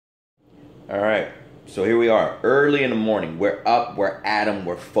All right. So here we are, early in the morning. We're up, we're at 'em,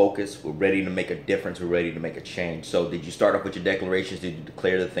 we're focused, we're ready to make a difference, we're ready to make a change. So did you start off with your declarations? Did you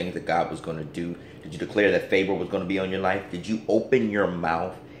declare the things that God was going to do? Did you declare that favor was going to be on your life? Did you open your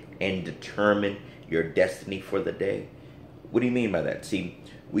mouth and determine your destiny for the day? What do you mean by that? See,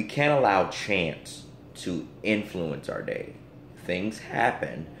 we can't allow chance to influence our day. Things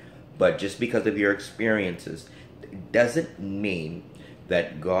happen, but just because of your experiences doesn't mean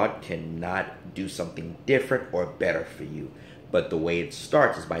that God cannot do something different or better for you. But the way it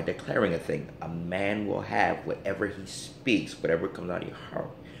starts is by declaring a thing. A man will have whatever he speaks, whatever comes out of your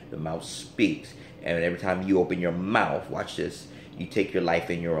heart. The mouth speaks. And every time you open your mouth, watch this, you take your life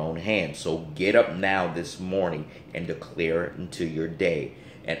in your own hands. So get up now this morning and declare into your day.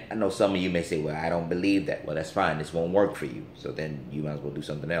 And I know some of you may say, well, I don't believe that. Well, that's fine. This won't work for you. So then you might as well do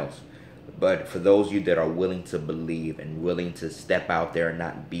something else. But for those of you that are willing to believe and willing to step out there and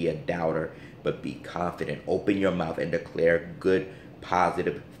not be a doubter, but be confident, open your mouth and declare good,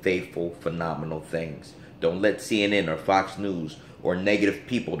 positive, faithful, phenomenal things. Don't let CNN or Fox News or negative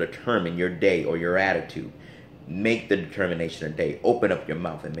people determine your day or your attitude. Make the determination a day. Open up your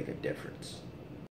mouth and make a difference.